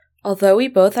Although we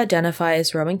both identify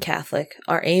as Roman Catholic,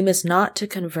 our aim is not to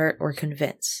convert or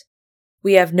convince.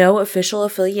 We have no official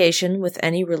affiliation with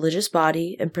any religious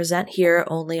body and present here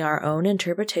only our own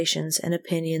interpretations and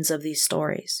opinions of these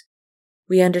stories.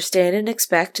 We understand and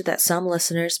expect that some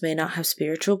listeners may not have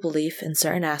spiritual belief in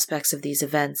certain aspects of these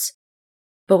events,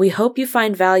 but we hope you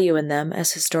find value in them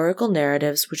as historical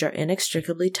narratives which are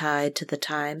inextricably tied to the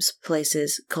times,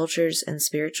 places, cultures, and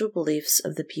spiritual beliefs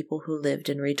of the people who lived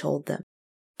and retold them.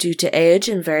 Due to age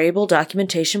and variable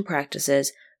documentation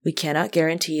practices, we cannot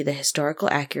guarantee the historical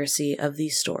accuracy of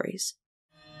these stories.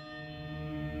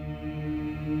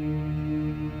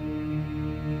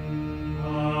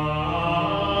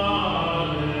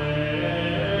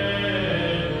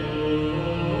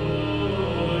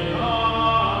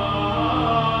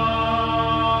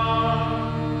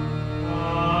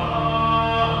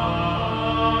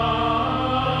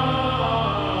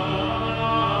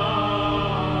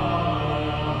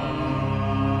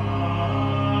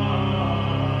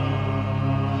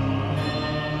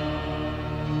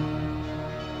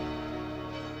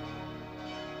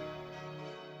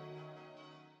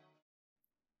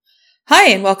 Hi,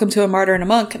 and welcome to A Martyr and a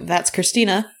Monk. That's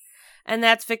Christina. And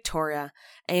that's Victoria.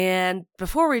 And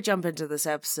before we jump into this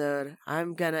episode,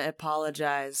 I'm going to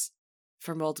apologize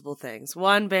for multiple things.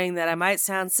 One being that I might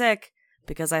sound sick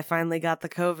because I finally got the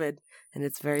COVID, and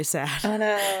it's very sad. Oh,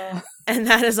 no. And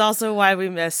that is also why we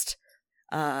missed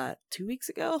 2 weeks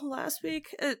ago, last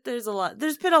week. There's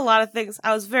been a lot of things.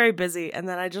 I was very busy, and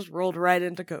then I just rolled right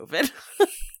into COVID.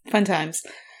 Fun times.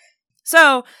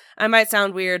 So, I might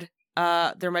sound weird.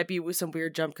 There might be some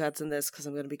weird jump cuts in this because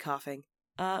I'm going to be coughing.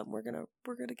 We're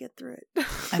gonna get through it.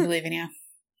 I believe in you.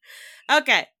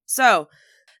 Okay, so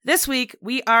this week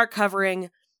we are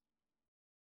covering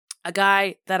a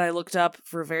guy that I looked up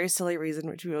for a very silly reason,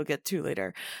 which we will get to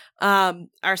later.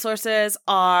 Our sources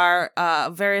are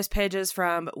various pages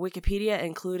from Wikipedia,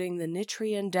 including the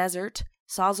Nitrian Desert,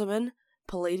 Sozomen,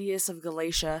 Palladius of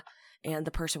Galatia, and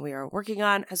the person we are working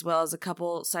on, as well as a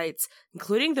couple sites,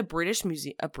 including the British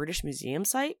Museum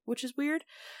site, which is weird,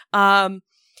 a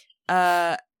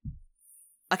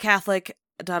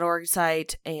Catholic.org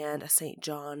site, and a St.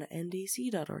 John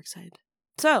NDC.org site.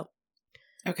 So,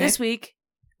 This week,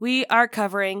 we are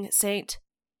covering St.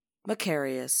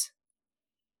 Macarius,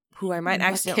 who I might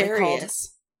accidentally call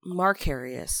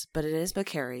Macarius, but it is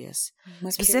Macarius.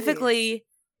 Specifically,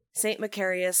 St.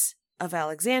 Macarius of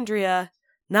Alexandria,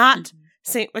 not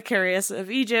St. Macarius of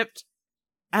Egypt,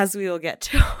 as we will get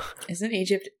to.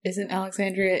 Isn't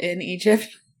Alexandria in Egypt?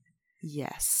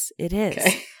 Yes, it is.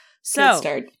 Okay. So,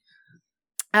 good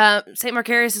start. St.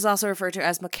 Macarius is also referred to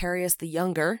as Macarius the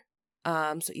Younger.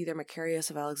 So either Macarius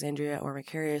of Alexandria or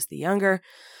Macarius the Younger.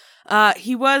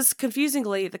 He was,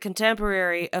 confusingly, the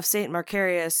contemporary of St.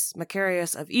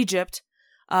 Macarius of Egypt,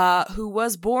 who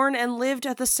was born and lived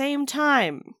at the same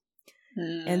time.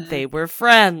 And they were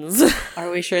friends. Are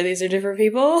we sure these are different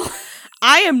people?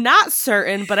 I am not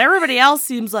certain, but everybody else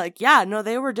seems like, yeah, no,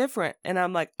 they were different. And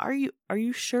I'm like, are you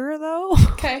sure though?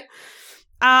 Okay.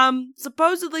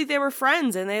 Supposedly they were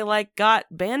friends and they got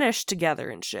banished together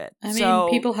and shit. I mean,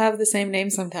 people have the same name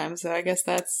sometimes, so I guess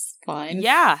that's fine.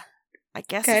 Yeah, I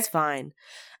guess it's fine.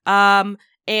 And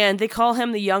they call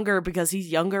him the Younger because he's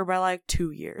younger by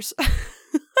 2 years.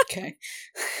 Okay.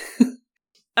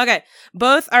 Okay,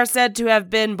 both are said to have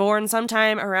been born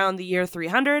sometime around the year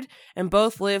 300, and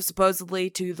both lived supposedly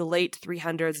to the late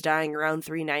 300s, dying around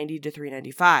 390 to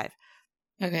 395.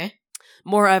 Okay.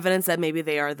 More evidence that maybe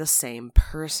they are the same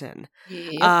person.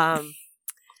 Yep.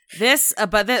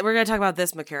 But we're going to talk about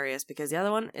this Macarius because the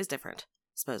other one is different,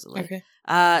 supposedly. Okay.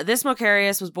 This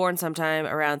Macarius was born sometime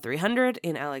around 300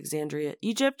 in Alexandria,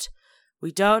 Egypt.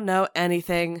 We don't know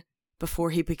anything before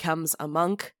he becomes a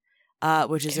monk.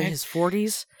 Which is in his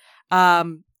 40s,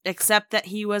 except that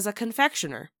he was a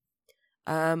confectioner.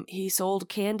 He sold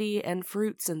candy and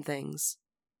fruits and things.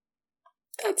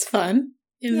 That's fun.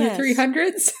 In the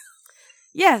 300s?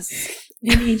 Yes.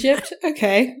 In Egypt?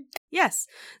 Okay. Yes.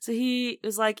 So he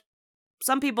was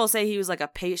some people say he was a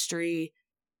pastry,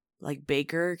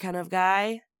 baker kind of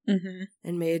guy. Mm-hmm.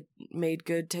 And made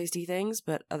good, tasty things,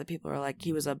 but other people are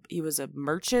he was a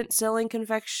merchant selling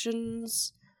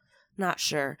confections. Not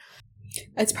sure.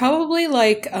 It's probably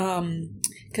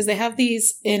because they have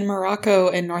these in Morocco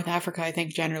and North Africa. I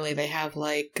think generally they have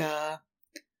I'm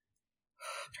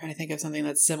trying to think of something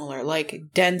that's similar,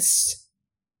 dense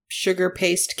sugar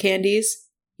paste candies.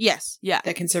 Yes, yeah,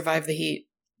 that can survive the heat.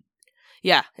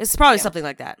 Yeah, it's probably something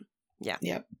like that. Yeah,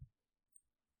 yep,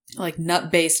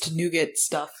 nut-based nougat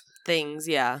stuff. Things,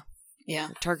 yeah, yeah,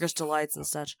 Turkish delights and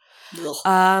such.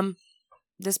 Ugh.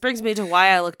 This brings me to why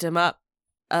I looked him up.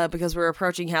 because we're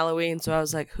approaching Halloween. So I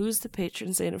was like, who's the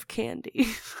patron saint of candy?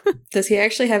 Does he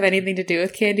actually have anything to do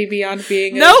with candy beyond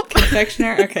being Nope. a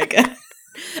confectioner? Okay, good.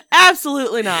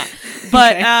 Absolutely not.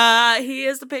 But he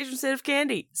is the patron saint of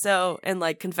candy. So, and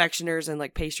like confectioners and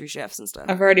like pastry chefs and stuff.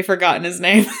 I've already forgotten his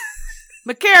name.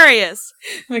 Macarius.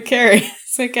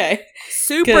 Macarius. Okay.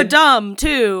 Super Good. dumb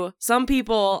too. Some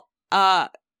people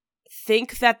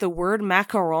think that the word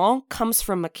macaron comes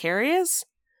from Macarius,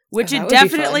 which Oh, it that would be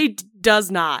definitely does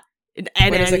not. In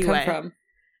Where does any it come way.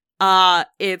 from?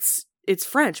 It's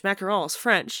French. Macaron is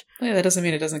French. Well, that doesn't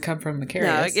mean it doesn't come from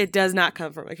Macarius. No, it does not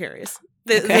come from Macarius.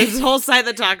 Okay. There's a whole site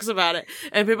that talks about it,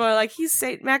 and people are like, "He's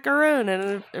Saint Macaroon,"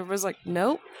 and it was like,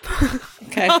 "Nope."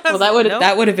 Okay. Well, that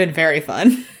would have been very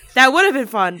fun. That would have been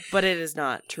fun, but it is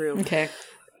not true. Okay.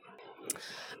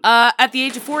 At the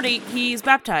age of 40, he's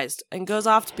baptized and goes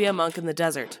off to be a monk in the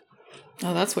desert.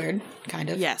 Oh, that's weird. Kind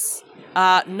of. Yes.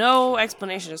 No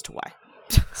explanation as to why.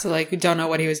 So, like, we don't know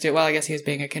what he was doing. Well, I guess he was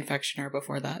being a confectioner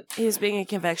before that. He was being a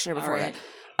confectioner before All right. that.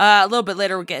 A little bit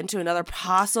later, we'll get into another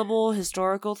possible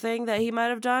historical thing that he might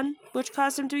have done, which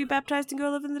caused him to be baptized and go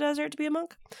live in the desert to be a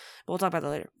monk. But we'll talk about that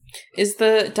later. Is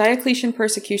the Diocletian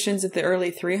persecutions at the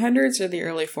early 300s or the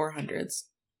early 400s?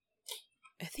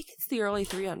 I think it's the early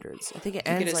 300s. I think it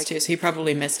I think ends it is like... too, so he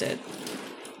probably missed it.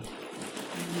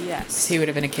 Yes. He would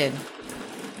have been a kid.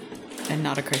 And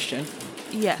not a Christian.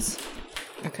 Yes.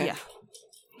 Okay. Yeah.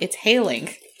 It's hailing.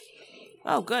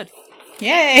 Oh, good.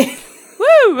 Yay!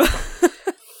 Woo!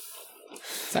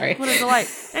 Sorry. What a delight.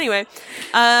 Anyway,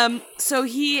 so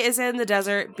he is in the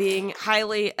desert being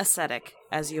highly ascetic,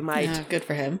 as you might Good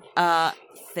for him.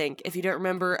 think. If you don't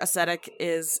remember, ascetic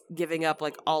is giving up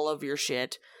like all of your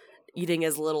shit, eating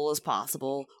as little as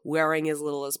possible, wearing as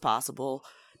little as possible,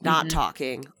 not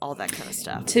talking, all that kind of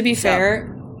stuff. To be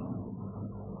fair,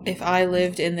 if I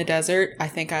lived in the desert, I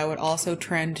think I would also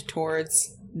trend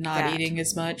towards not That. eating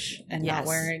as much and Yes. not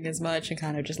wearing as much and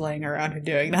kind of just laying around and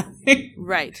doing nothing.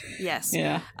 Right. Yes.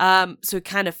 Yeah. So it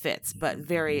kind of fits, but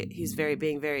he's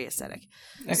being very ascetic.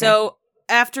 Okay. So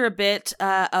after a bit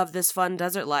of this fun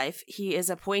desert life, he is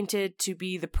appointed to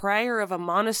be the prior of a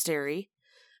monastery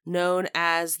known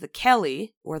as the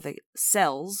Kelly, or the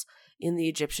cells, in the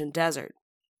Egyptian desert.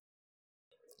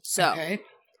 So Okay.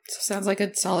 So sounds like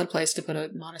a solid place to put a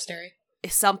monastery.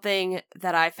 is something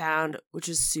that I found which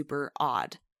is super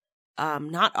odd.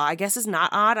 Not I guess it's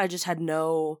not odd. I just had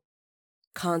no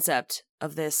concept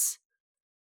of this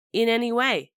in any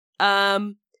way.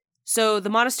 So the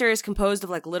monastery is composed of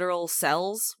like literal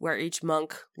cells where each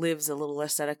monk lives a little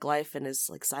ascetic life and is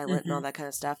like silent and all that kind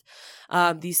of stuff.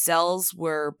 These cells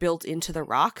were built into the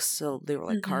rocks, so they were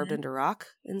like carved into rock,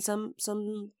 and some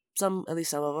at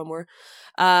least some of them were.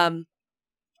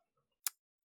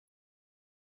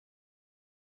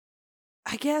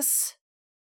 I guess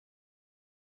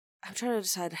I'm trying to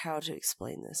decide how to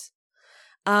explain this.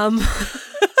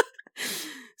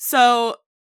 So,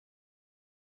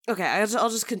 okay, I'll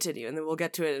just continue, and then we'll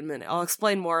get to it in a minute. I'll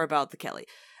explain more about the Kelly.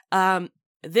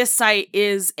 This site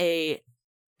is an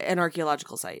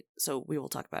archaeological site, so we will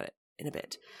talk about it in a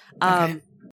bit. Okay.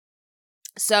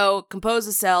 So, composed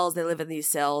of cells, they live in these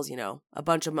cells, you know, a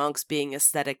bunch of monks being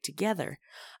aesthetic together.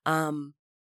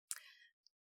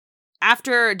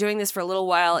 After doing this for a little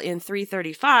while, in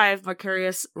 335,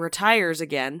 Macarius retires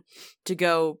again to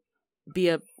go be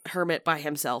a hermit by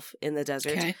himself in the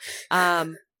desert. Okay.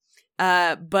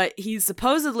 But he's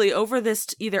supposedly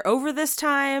either over this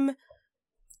time,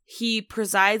 he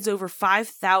presides over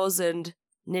 5,000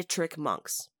 nitric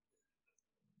monks.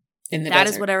 In the That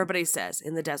desert. is what everybody says,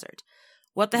 in the desert.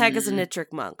 What the heck is a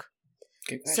nitric monk?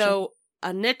 Good question. So,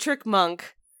 a nitric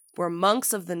monk were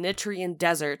monks of the Nitrian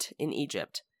desert in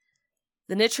Egypt.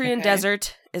 The Nitrian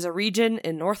Desert is a region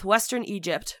in northwestern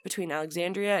Egypt between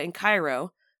Alexandria and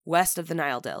Cairo, west of the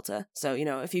Nile Delta. So, you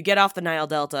know, if you get off the Nile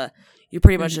Delta, you're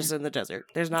pretty much just in the desert.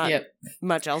 There's not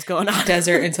much else going on.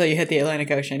 Desert until you hit the Atlantic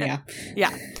Ocean, yeah.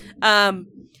 Yeah.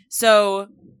 So,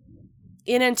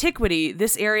 in antiquity,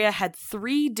 this area had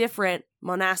 3 different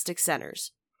monastic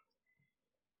centers.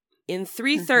 In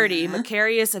 330,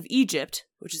 Macarius of Egypt,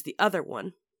 which is the other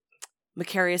one,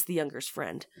 Macarius the Younger's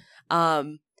friend,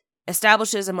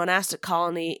 establishes a monastic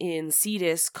colony in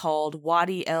Sidis called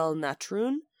Wadi el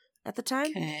Natrun at the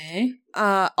time. Okay.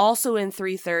 Also in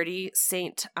 330,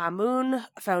 Saint Amun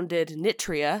founded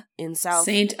Nitria in South...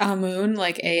 Saint Amun,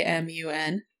 like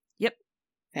A-M-U-N? Yep.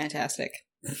 Fantastic.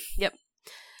 Yep.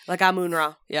 Like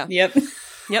Amun-Ra, yeah. Yep.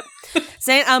 Yep.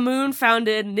 Saint Amun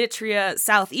founded Nitria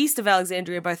southeast of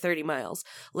Alexandria by 30 miles.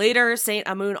 Later, Saint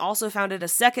Amun also founded a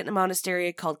second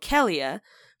monastery called Kelia,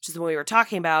 which is the one we were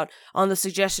talking about, on the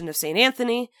suggestion of Saint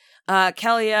Anthony,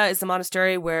 Kellia is the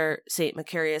monastery where St.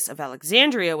 Macarius of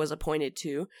Alexandria was appointed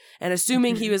to, and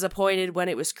assuming he was appointed when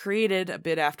it was created a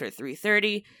bit after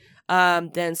 330,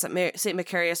 then St.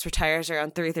 Macarius retires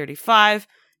around 335.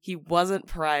 He wasn't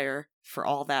prior for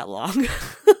all that long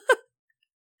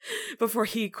before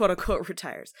he quote-unquote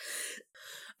retires.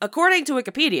 According to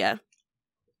Wikipedia,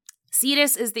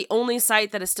 Cetus is the only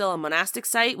site that is still a monastic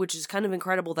site, which is kind of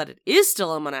incredible that it is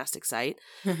still a monastic site.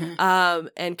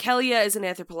 And Kellia is an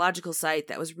anthropological site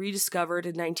that was rediscovered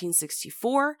in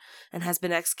 1964 and has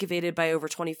been excavated by over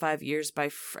 25 years by,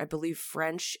 I believe,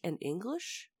 French and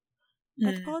English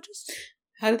anthropologists.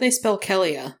 How do they spell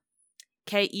Kellia?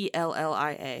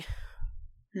 Kellia.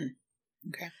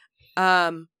 Okay.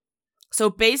 So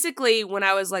basically, when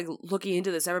I was like looking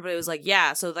into this, everybody was like,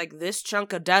 yeah, so like this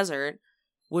chunk of desert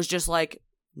was just like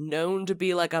known to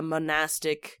be like a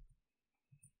monastic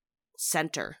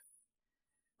center.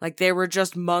 Like there were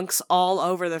just monks all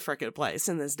over the frickin' place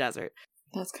in this desert.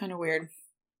 That's kind of weird.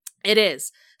 It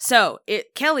is. So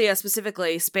Kellia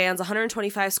specifically spans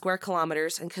 125 square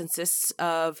kilometers and consists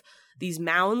of these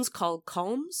mounds called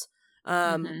combs,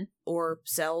 or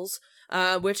cells,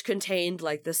 which contained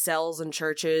like the cells and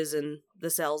churches, and the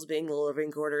cells being the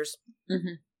living quarters.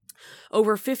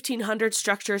 Over 1,500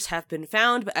 structures have been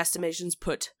found, but estimations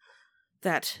put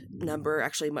that number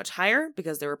actually much higher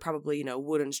because there were probably,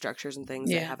 wooden structures and things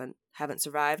that haven't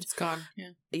survived. It's gone.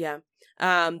 Yeah.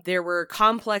 There were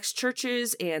complex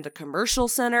churches and a commercial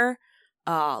center.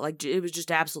 It was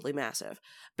just absolutely massive.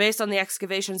 Based on the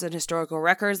excavations and historical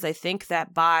records, they think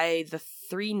that by the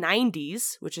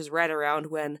 390s, which is right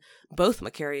around when both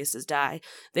Macariuses die,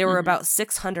 there were about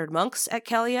 600 monks at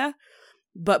Kellia.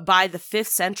 But by the 5th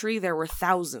century, there were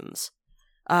thousands.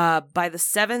 By the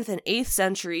 7th and 8th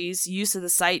centuries, use of the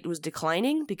site was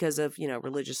declining because of,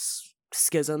 religious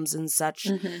schisms and such.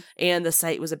 And the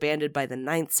site was abandoned by the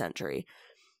 9th century.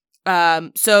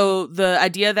 So the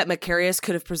idea that Macarius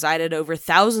could have presided over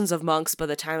thousands of monks by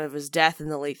the time of his death in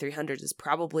the late 300s is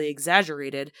probably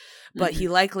exaggerated, but he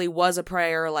likely was a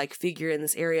prior-like figure in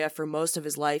this area for most of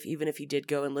his life, even if he did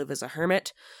go and live as a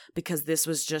hermit, because this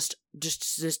was just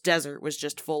this desert was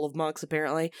just full of monks,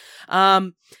 apparently.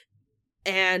 And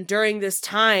during this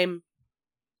time,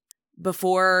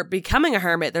 before becoming a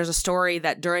hermit, there's a story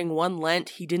that during one Lent,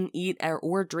 he didn't eat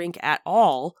or drink at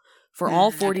all for all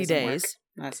 40 days. Work.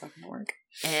 That's not going to work.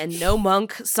 And no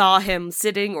monk saw him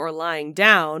sitting or lying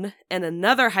down, and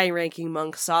another high-ranking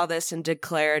monk saw this and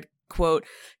declared, quote,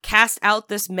 "Cast out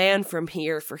this man from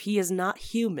here, for he is not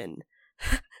human."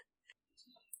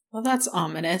 Well, that's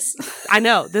ominous. I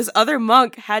know. This other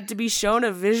monk had to be shown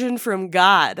a vision from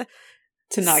God.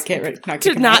 To not get rid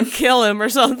to not kill him or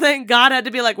something. God had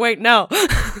to be like, wait, no.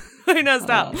 Wait, no,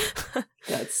 stop.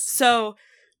 So,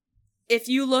 if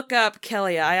you look up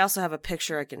Kellia, I also have a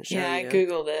picture I can show you. Yeah, I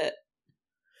Googled it.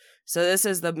 So this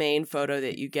is the main photo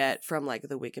that you get from, like,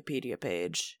 the Wikipedia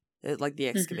page. Like, the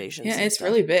excavations. Yeah, it's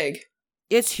really big.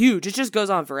 It's huge. It just goes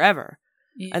on forever.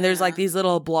 Yeah. And there's, like, these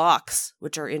little blocks,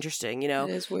 which are interesting, It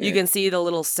is weird. You can see the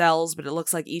little cells, but it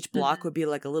looks like each block would be,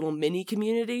 like, a little mini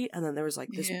community. And then there was, like,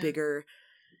 this bigger...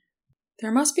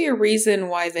 There must be a reason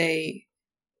why they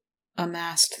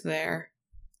amassed there.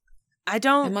 I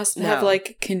don't know. It must have,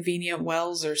 like, convenient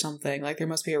wells or something. Like, there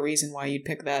must be a reason why you'd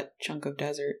pick that chunk of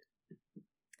desert.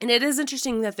 And it is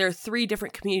interesting that there are 3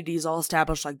 different communities all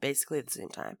established, like, basically at the same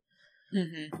time.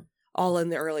 All in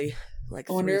the early, like,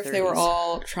 I wonder 330s. if they were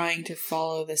all trying to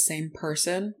follow the same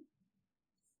person.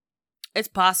 It's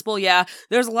possible, yeah.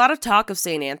 There's a lot of talk of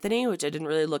St. Anthony, which I didn't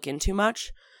really look into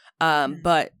much.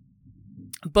 But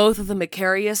both of the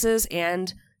Macariuses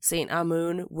and St.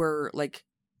 Amun were, like,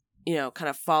 kind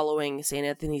of following St.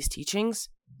 Anthony's teachings.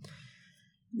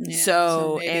 Yeah,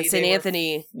 so and St.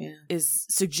 Anthony is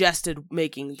suggested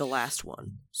making the last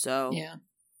one. So yeah.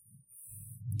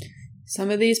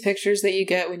 Some of these pictures that you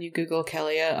get when you Google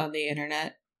Kellia on the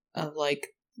internet of, like,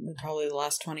 probably the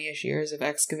last 20-ish years of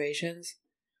excavations,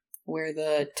 where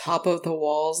the top of the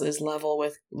walls is level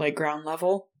with, like, ground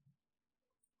level.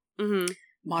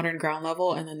 Modern ground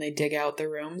level, and then they dig out the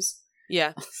rooms.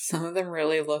 Yeah. Some of them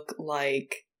really look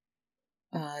like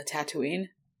Tatooine.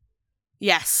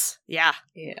 Yes. Yeah.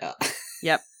 Yeah.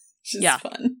 Yep. Just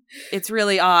fun. It's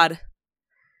really odd.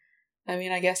 I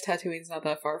mean, I guess Tatooine's not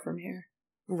that far from here.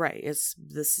 Right.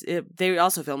 They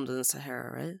also filmed in the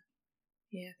Sahara, right?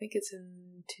 Yeah, I think it's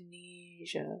in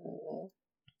Tunisia.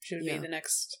 Should be the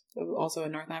next, also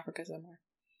in North Africa somewhere.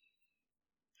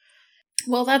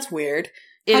 Well, that's weird.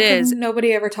 It is.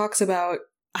 Nobody ever talks about.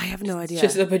 I have no idea.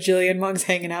 Just a bajillion monks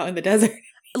hanging out in the desert.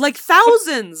 like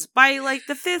thousands by like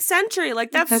the 5th century.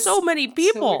 Like that's so many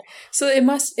people. So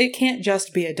it can't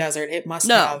just be a desert. It must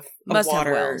have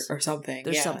water or something.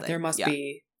 There's something. There must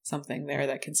be something there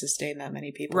that can sustain that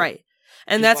many people. Right.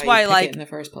 And that's why like in the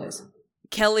first place.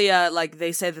 Kelia, like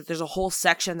they say that there's a whole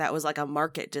section that was like a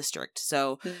market district.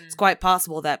 So it's quite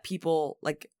possible that people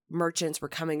like merchants were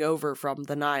coming over from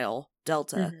the Nile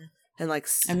Delta and like,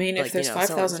 I mean, if there's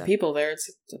 5,000 people there,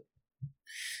 it's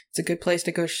a good place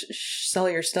to go sell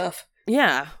your stuff.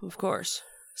 Yeah, of course.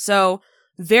 So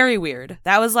very weird.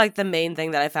 That was like the main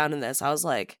thing that I found in this. I was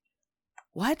like,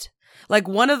 what? Like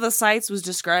one of the sites was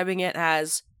describing it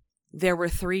as there were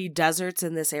 3 deserts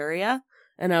in this area.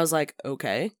 And I was like,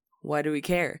 okay, why do we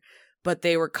care? But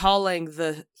they were calling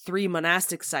the 3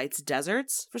 monastic sites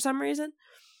deserts for some reason.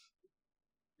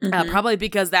 Probably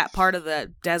because that part of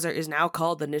the desert is now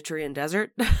called the Nitrian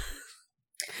Desert.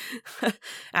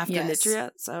 After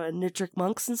Nitria, so Nitric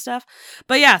monks and stuff.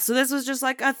 But yeah, so this was just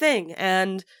like a thing.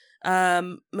 And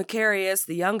Macarius,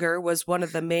 the younger, was one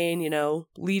of the main,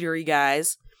 leadery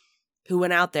guys who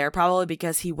went out there, probably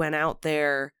because he went out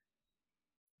there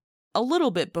a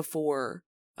little bit before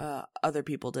other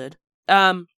people did.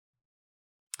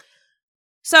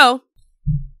 So,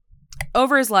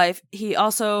 over his life, he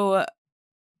also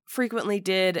frequently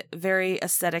did very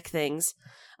aesthetic things,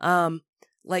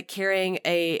 like carrying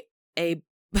a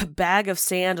bag of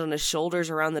sand on his shoulders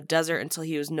around the desert until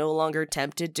he was no longer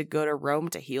tempted to go to Rome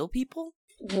to heal people.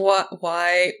 What?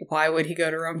 Why would he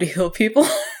go to Rome to heal people?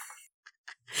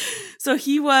 So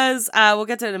he was, we'll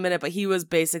get to it in a minute, but he was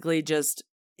basically just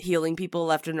healing people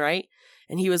left and right.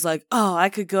 And he was like, oh, I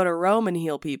could go to Rome and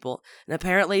heal people. And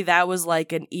apparently that was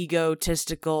like an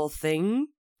egotistical thing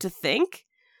to think.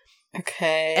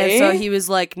 Okay. And so he was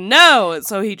like, no.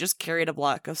 So he just carried a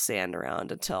block of sand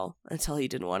around until he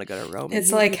didn't want to go to Rome.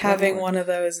 It's like having one of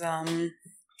those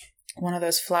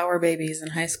flower babies in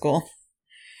high school.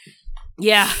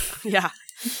 Yeah.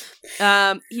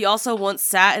 He also once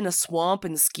sat in a swamp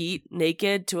and skied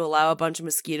naked to allow a bunch of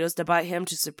mosquitoes to bite him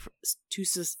to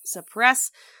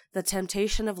suppress the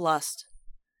temptation of lust.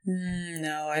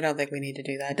 No, I don't think we need to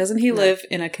do that. Doesn't he live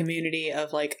in a community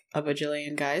of like a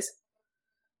bajillion guys?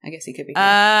 I guess he could be.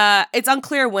 It's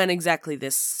unclear when exactly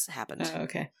this happened. Oh,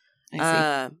 okay.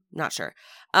 I see. Not sure.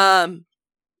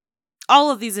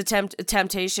 All of these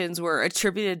temptations were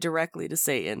attributed directly to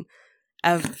Satan,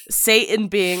 of Satan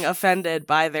being offended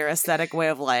by their aesthetic way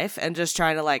of life and just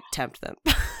trying to like tempt them.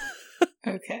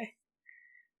 Okay.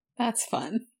 That's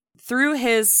fun. Through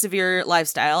his severe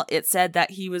lifestyle, it said that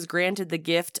he was granted the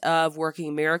gift of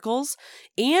working miracles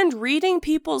and reading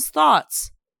people's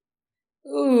thoughts.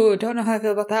 Ooh, don't know how I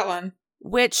feel about that one.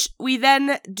 Which we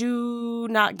then do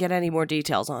not get any more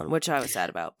details on, which I was sad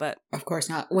about, but... Of course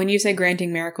not. When you say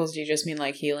granting miracles, do you just mean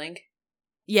like healing?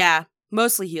 Yeah,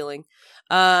 mostly healing.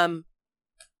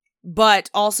 But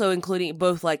also including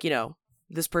both like,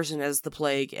 this person has the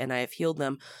plague and I have healed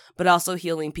them, but also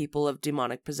healing people of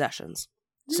demonic possessions.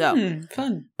 So,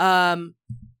 fun.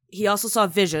 He also saw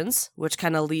visions, which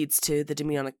kind of leads to the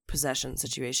demonic possession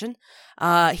situation.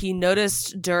 He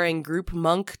noticed during group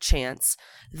monk chants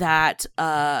that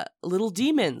little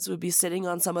demons would be sitting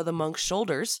on some of the monks'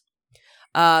 shoulders,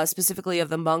 specifically of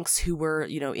the monks who were,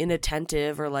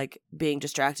 inattentive or like being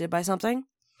distracted by something.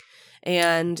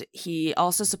 And he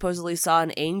also supposedly saw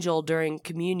an angel during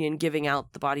communion giving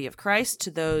out the body of Christ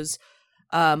to those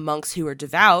monks who were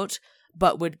devout,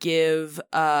 but would give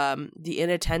the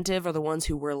inattentive or the ones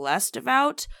who were less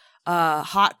devout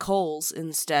hot coals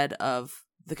instead of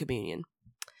the communion.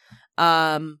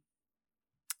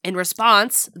 In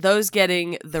response, those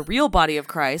getting the real body of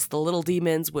Christ, the little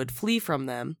demons, would flee from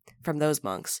them, from those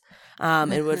monks,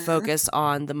 and would focus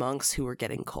on the monks who were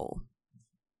getting coal.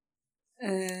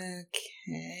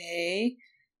 Okay.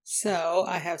 So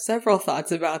I have several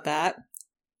thoughts about that.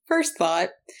 First thought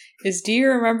is, do you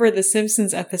remember the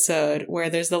Simpsons episode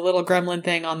where there's the little gremlin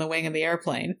thing on the wing of the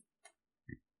airplane?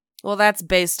 Well, that's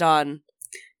based on...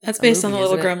 That's based on the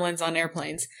little gremlins on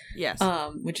airplanes. Yes.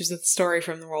 Which is a story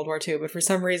from World War II, but for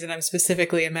some reason I'm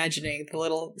specifically imagining the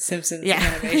little Simpsons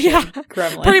animation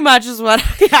gremlin. Pretty much is what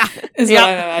what I'm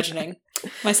imagining.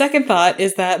 My second thought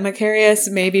is that Macarius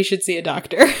maybe should see a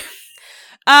doctor.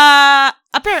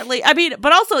 Apparently. I mean,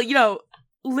 but also,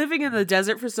 living in the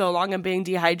desert for so long and being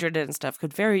dehydrated and stuff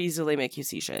could very easily make you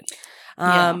see shit.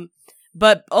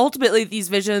 But ultimately, these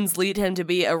visions lead him to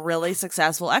be a really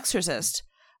successful exorcist.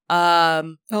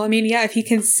 Well, I mean, if he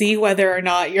can see whether or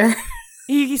not you're...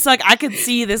 He's like, I can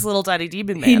see this little tiny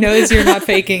demon man. He knows you're not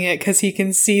faking it because he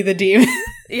can see the demon.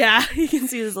 Yeah, you can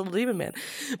see this little demon man.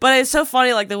 But it's so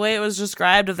funny, like, the way it was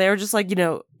described, if they were just, like, you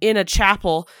know, in a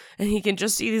chapel, and he can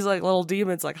just see these, like, little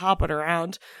demons, like, hopping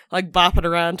around, like, bopping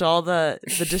around to all the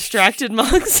distracted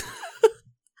monks.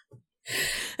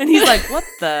 And he's like, what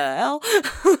the hell?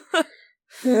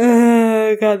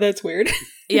 Oh, God, that's weird.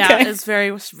 Yeah, Okay. it's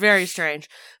very, very strange.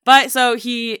 But so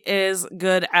he is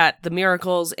good at the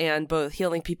miracles and both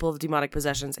healing people of demonic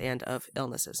possessions and of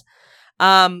illnesses.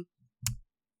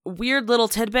 Weird little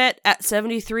tidbit, at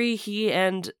 73, he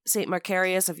and Saint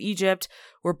Macarius of Egypt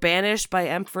were banished by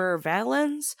Emperor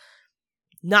Valens.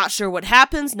 Not sure what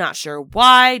happens, not sure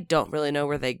why, don't really know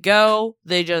where they go.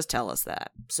 They just tell us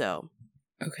that. So.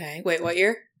 Okay. Wait, what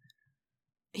year?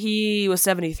 He was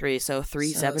 73, so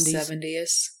 370s. So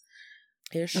 70s.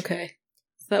 Ish. Okay.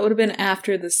 So that would have been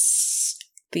after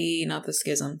not the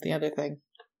schism, the other thing.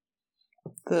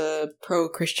 The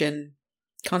pro-Christian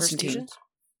Constantine.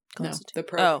 No, the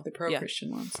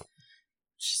pro-Christian ones.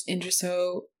 Which is interesting.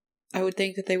 So I would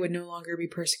think that they would no longer be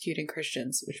persecuting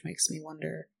Christians, which makes me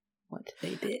wonder what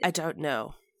they did. I don't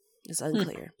know. It's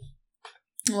unclear.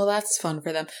 Well, that's fun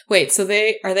for them. Wait, so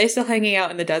are they still hanging out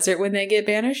in the desert when they get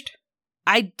banished?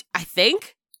 I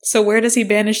think? So where does he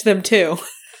banish them to?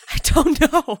 I don't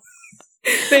know.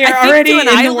 They are already in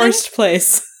the worst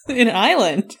place. An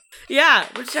island. Yeah,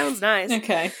 which sounds nice.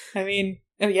 Okay. I mean,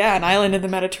 oh yeah, an island in the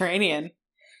Mediterranean.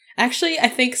 Actually, I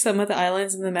think some of the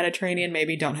islands in the Mediterranean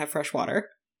maybe don't have fresh water.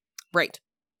 Right.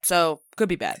 So, could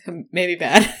be bad. Maybe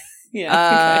bad.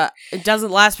 Yeah. Okay. It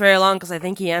doesn't last very long because I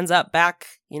think he ends up back,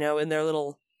 you know, in their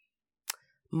little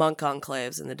monk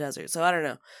enclaves in the desert. So, I don't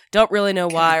know. Don't really know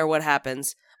why or what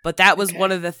happens. But that was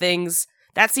one of the things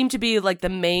that seemed to be like the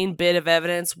main bit of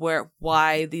evidence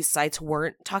why these sites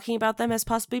weren't talking about them as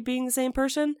possibly being the same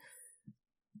person.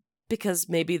 Because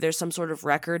maybe there's some sort of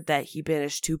record that he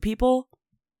banished 2 people.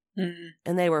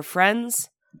 And they were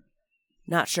friends.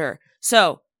 Not sure.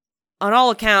 So, on all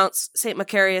accounts, St.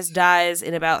 Macarius dies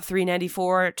in about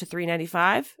 394 to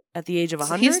 395 at the age of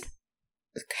 100. He's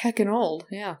heckin' old,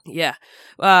 yeah. Yeah.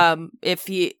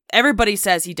 Everybody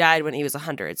says he died when he was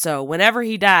 100. So, whenever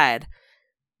he died,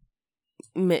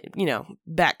 you know,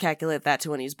 back calculate that to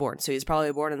when he was born. So, he's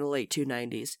probably born in the late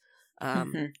 290s.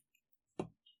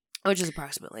 Which is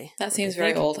approximately. That seems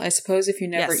very old. I suppose if you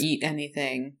never eat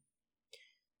anything.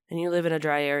 And you live in a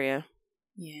dry area.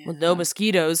 Yeah. With no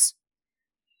mosquitoes.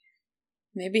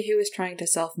 Maybe he was trying to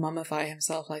self-mummify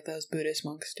himself like those Buddhist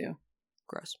monks do.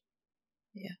 Gross.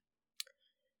 Yeah.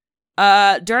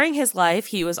 During his life,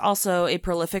 he was also a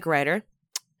prolific writer.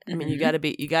 I mean, you gotta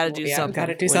do something.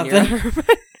 Gotta do something.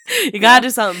 You gotta do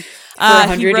something. For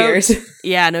 100 years.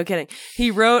 Yeah, no kidding.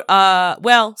 He wrote,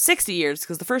 60 years,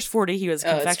 because the first 40 he was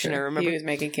a confectioner, remember? He was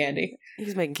making candy. He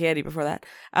was making candy before that.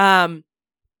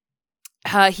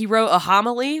 He wrote a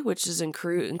homily, which is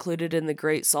included in the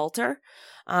Great Psalter,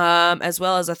 as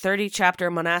well as a 30-chapter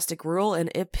monastic rule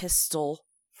and epistle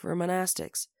for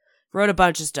monastics. Wrote a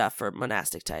bunch of stuff for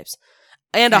monastic types.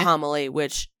 And a homily,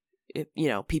 which, you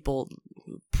know,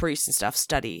 priests and stuff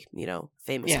study, you know,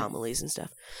 famous homilies and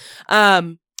stuff.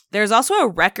 There's also a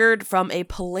record from a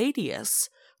Palladius,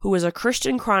 who was a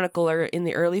Christian chronicler in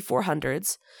the early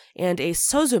 400s, and a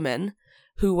Sozomen,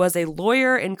 who was a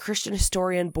lawyer and Christian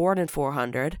historian born in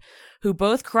 400, who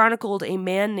both chronicled a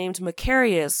man named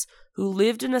Macarius, who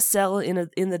lived in a cell in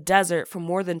the desert for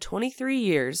more than 23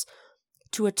 years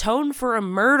to atone for a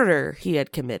murder he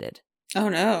had committed. Oh,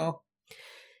 no.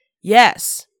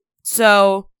 Yes.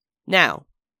 So, now,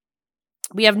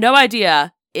 we have no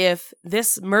idea if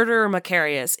this murderer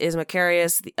Macarius is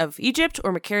Macarius of Egypt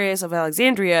or Macarius of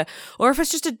Alexandria, or if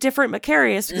it's just a different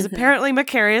Macarius, because apparently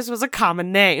Macarius was a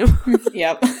common name.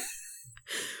 Yep.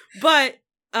 But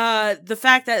the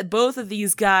fact that both of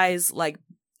these guys, like,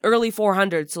 early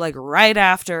 400s, so, like, right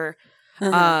after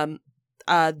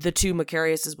the 2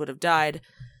 Macariuses would have died,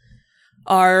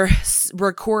 are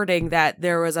recording that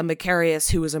there was a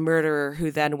Macarius who was a murderer who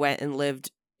then went and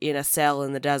lived in a cell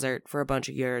in the desert for a bunch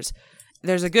of years.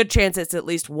 There's a good chance it's at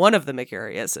least one of the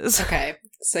Macariuses. Okay,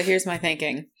 so here's my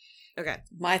thinking. Okay.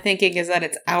 My thinking is that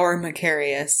it's our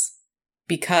Macarius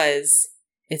because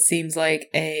it seems like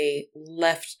a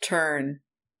left turn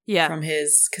from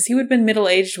his... Because he would have been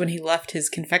middle-aged when he left his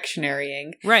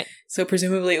confectionarying. Right. So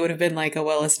presumably it would have been like a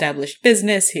well-established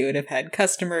business. He would have had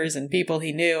customers and people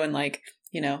he knew and like,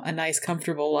 you know, a nice,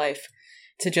 comfortable life.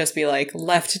 To just be like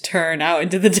left turn out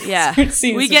into the desert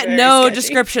seems we get no sketchy.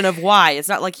 Description of why. It's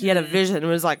not like he had a vision and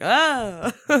was like,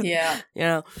 oh. Yeah. You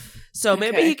know? So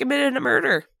maybe he committed a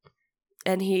murder.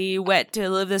 And he went to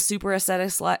live this super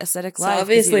ascetic life. So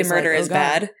obviously murder is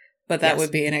bad, but that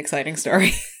would be an exciting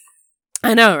story.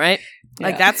 I know, right? Yeah.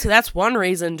 Like, that's one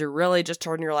reason to really just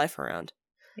turn your life around.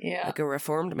 Yeah. Like a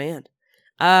reformed man.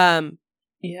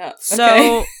 Yeah. So,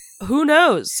 Okay. who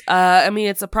knows? I mean,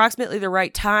 it's approximately the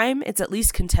right time. It's at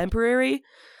least contemporary.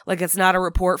 Like, it's not a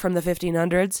report from the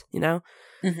 1500s, you know?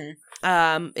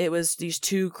 Mm-hmm. It was these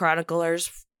two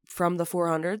chroniclers from the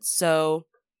 400s. So,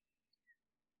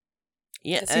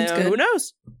 yeah, That seems good. who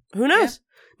knows? Who knows? Yeah.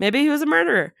 Maybe he was a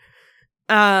murderer.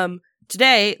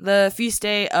 Today, the feast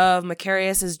day of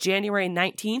Macarius is January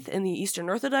 19th in the Eastern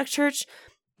Orthodox Church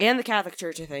and the Catholic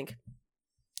Church, I think.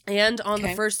 And on the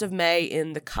 1st of May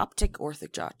in the Coptic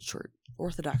Orthodox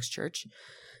Church.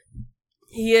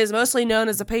 He is mostly known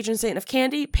as the patron saint of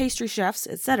candy, pastry chefs,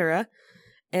 etc.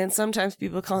 And sometimes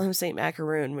people call him Saint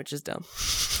Macaroon, which is dumb.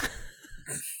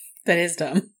 That is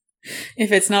dumb.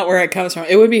 If it's not where it comes from.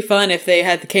 It would be fun if they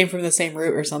came from the same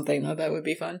root or something, though. That would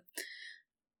be fun.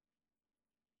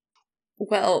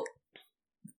 Well,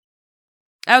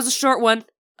 that was a short one,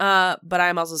 but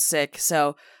I'm also sick,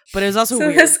 but it was also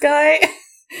weird. This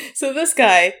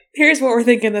guy, here's what we're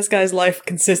thinking this guy's life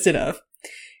consisted of.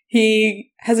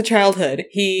 He has a childhood.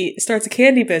 He starts a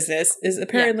candy business, is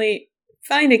apparently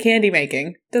fine at candy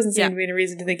making. Doesn't seem to be any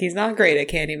reason to think he's not great at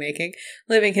candy making.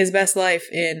 Living his best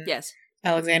life in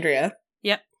Alexandria.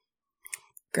 Yep.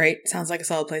 Great. Sounds like a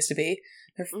solid place to be.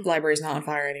 The library's not on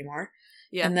fire anymore.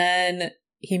 Yeah. And then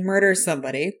he murders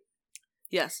somebody.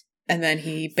 Yes. And then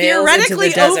he bails into the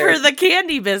desert. Theoretically over the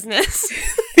candy business.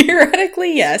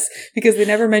 Theoretically, yes. Because they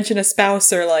never mention a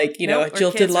spouse or a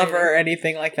jilted lover or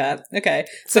anything like that. Okay.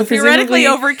 So theoretically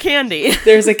over candy.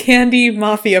 There's a candy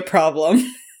mafia problem.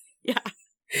 Yeah.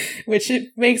 Which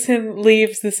makes him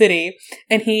leave the city.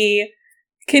 And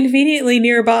conveniently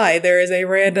nearby, there is a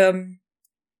random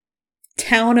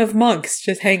town of monks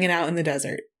just hanging out in the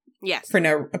desert. Yes. For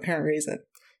no apparent reason.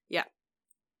 Yeah.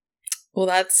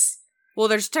 Well,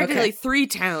 there's technically 3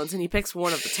 towns, and he picks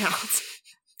one of the towns.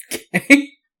 Okay.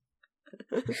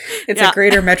 It's a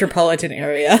greater metropolitan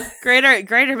area.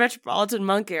 Greater metropolitan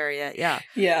monk area, yeah.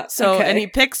 Yeah. So, and he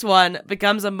picks one,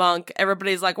 becomes a monk.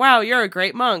 Everybody's like, wow, you're a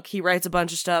great monk. He writes a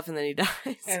bunch of stuff, and then he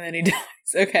dies.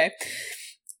 Okay.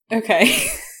 Okay.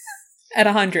 At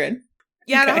 100.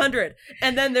 Yeah, at 100.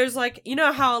 And then there's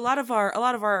how a lot of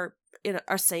our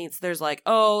saints, there's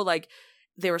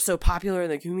they were so popular in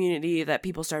the community that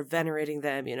people started venerating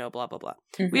them, blah, blah, blah.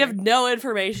 Mm-hmm. We have no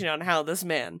information on how this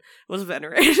man was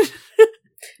venerated.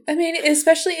 I mean,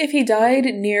 especially if he died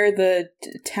near the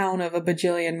town of a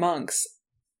bajillion monks.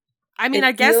 I mean,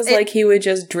 I guess it feels like he would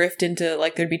just drift into,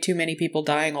 there'd be too many people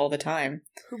dying all the time.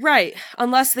 Right.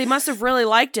 Unless they must have really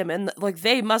liked him, and,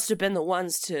 they must have been the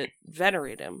ones to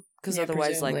venerate him. Because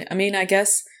otherwise, presumably. I mean, I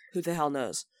guess... Who the hell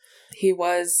knows? He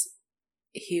was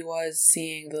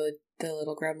seeing the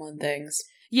little gremlin things.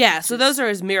 Yeah, so those are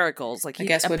his miracles. He I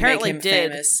guess would make him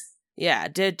famous. Yeah,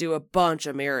 did do a bunch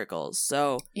of miracles.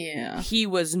 So yeah, he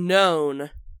was known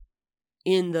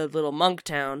in the little monk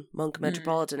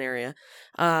metropolitan area,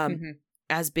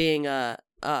 as being a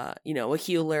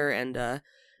healer and an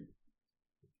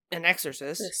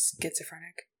exorcist.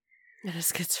 Schizophrenic. And a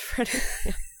schizophrenic.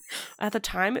 Yeah. At the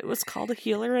time, it was called a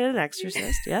healer and an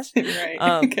exorcist. Yes,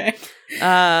 right. Okay.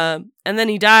 And then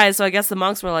he dies. So I guess the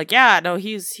monks were like, "Yeah, no,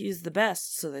 he's the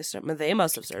best." So they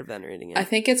must have started venerating him. I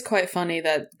think it's quite funny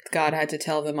that God had to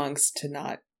tell the monks to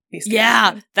not be scared.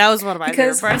 Yeah, that was one of my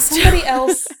favorite parts.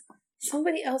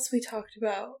 Somebody else we talked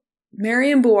about,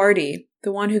 Mariam Buardi,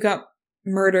 the one who got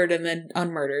murdered and then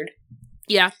unmurdered.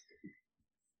 Yeah,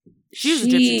 she was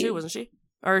Egyptian too, wasn't she?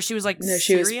 Or she was no,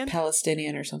 she Syrian? Was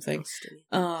Palestinian or something.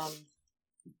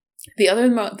 The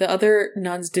other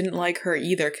nuns didn't like her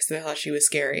either because they thought she was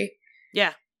scary.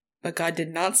 Yeah, but God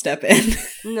did not step in.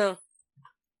 No.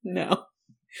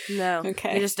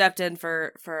 Okay, he just stepped in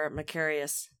for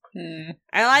Macarius. Mm.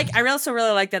 I also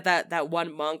really like that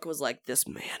one monk was like, "This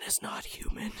man is not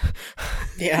human."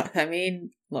 Yeah, I mean,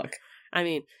 look. I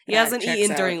mean, he hasn't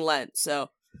eaten during Lent,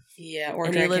 so yeah, or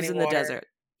and he lives in the desert.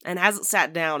 And hasn't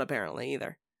sat down, apparently,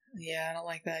 either. Yeah, I don't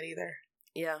like that either.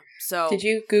 Yeah, so... Did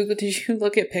you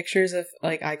look at pictures of,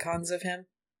 icons of him?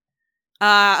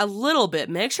 A little bit.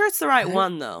 Make sure it's the right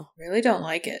one, though. Really don't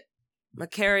like it.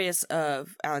 Macarius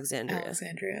of Alexandria.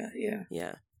 Alexandria, yeah.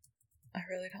 Yeah. I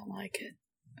really don't like it.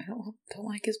 I don't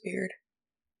like his beard.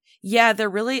 Yeah, they're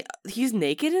really... He's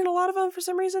naked in a lot of them for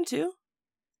some reason, too.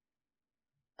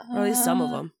 Or at least some of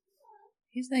them.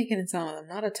 He's naked in some of them,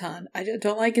 not a ton. I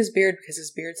don't like his beard because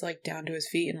his beard's down to his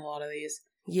feet in a lot of these.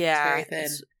 Yeah, it's very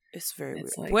thin. It's very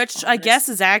weird. Which I guess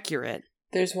is accurate.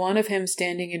 There's one of him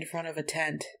standing in front of a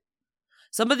tent.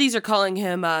 Some of these are calling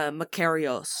him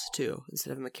Macarius too,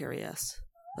 instead of Macarius,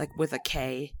 with a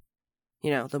K.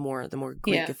 the more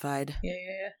Greekified.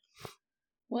 Yeah.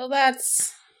 Well,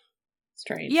 that's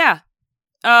strange. Yeah.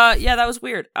 That was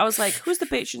weird. I was like, who's the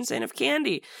patron saint of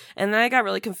candy? And then I got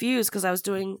really confused because I was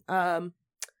doing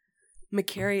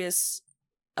Macarius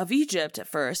of Egypt at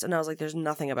first, and I was like, there's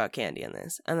nothing about candy in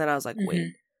this. And then I was like,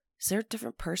 wait, is there a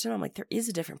different person? I'm like, there is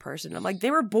a different person. I'm like,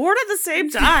 they were born at the same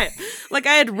time. Like,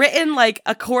 I had written like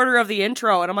a quarter of the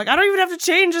intro, and I'm like, I don't even have to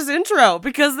change this intro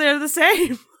because they're the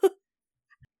same.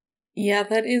 Yeah,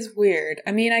 that is weird.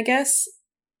 I mean, I guess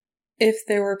if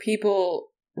there were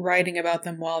people writing about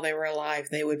them while they were alive,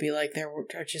 they would be like, there were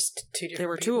just two different There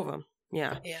were people. two of them.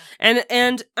 Yeah. Yeah.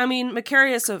 And I mean,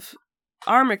 Macarius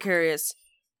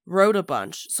wrote a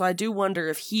bunch, so I do wonder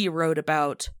if he wrote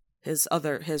about his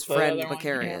friend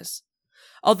Macarius.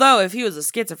 Although, if he was a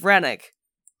schizophrenic,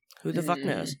 who the fuck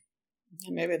knows?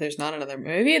 Maybe there's not another.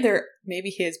 Maybe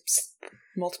he has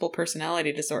multiple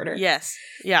personality disorder. Yes.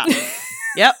 Yeah.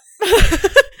 Yep.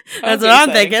 That's what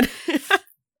I'm thinking.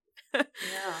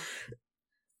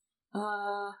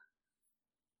 Yeah.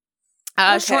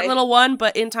 A short little one,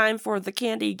 but in time for the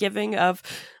candy giving of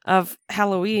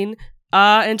Halloween.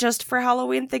 And just for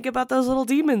Halloween, think about those little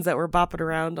demons that were bopping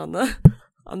around on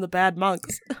the bad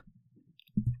monks.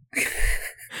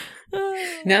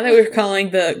 Now that we're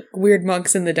calling the weird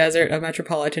monks in the desert a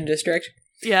metropolitan district,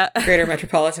 greater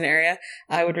metropolitan area,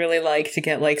 I would really like to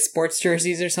get like sports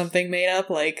jerseys or something made up,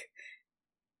 like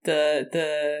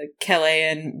the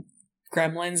Chilean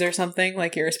Gremlins or something,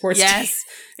 like you're a sports team.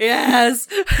 Yes.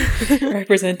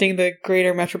 Representing the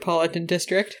greater metropolitan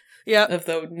district of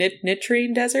the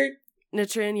Nitrian Desert.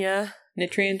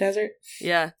 Nitrian Desert.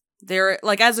 Yeah. They're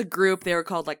like, as a group, they were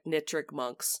called like Nitric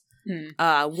monks.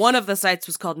 One of the sites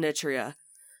was called Nitria.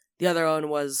 The other one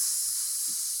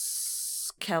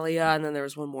was Kelia, and then there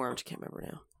was one more, which I can't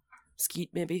remember now. Skeet,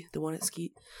 maybe? The one at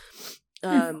Skeet.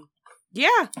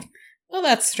 Yeah. Well,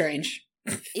 that's strange.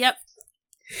 Yep.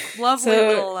 Lovely so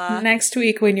little... next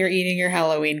week when you're eating your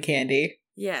Halloween candy.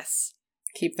 Yes.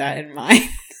 Keep that in mind.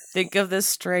 Think of this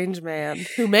strange man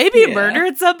who maybe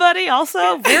murdered somebody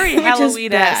also. Very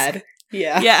Halloween-esque. Bad.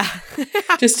 Yeah. Yeah.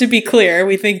 Just to be clear,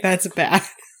 we think that's bad.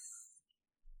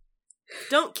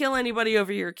 Don't kill anybody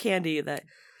over your candy that,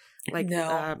 like,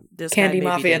 this Candy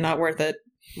Mafia, not worth it.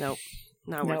 Nope.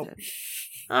 Not Nope. worth it.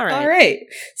 All right. All right.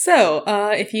 So,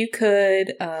 if you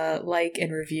could like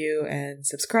and review and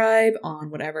subscribe on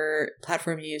whatever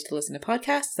platform you use to listen to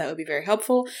podcasts, that would be very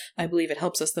helpful. I believe it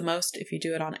helps us the most if you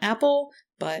do it on Apple,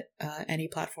 but any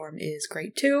platform is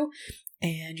great too.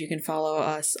 And you can follow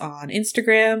us on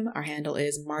Instagram. Our handle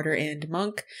is Martyr and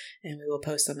Monk, and we will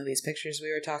post some of these pictures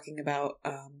we were talking about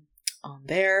on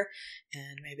there.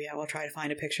 And maybe I will try to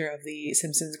find a picture of the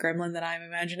Simpsons gremlin that I'm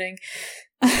imagining.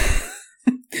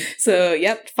 So,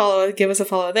 give us a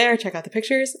follow there, check out the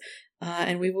pictures,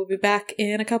 and we will be back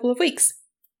in a couple of weeks.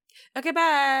 Okay,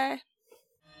 bye!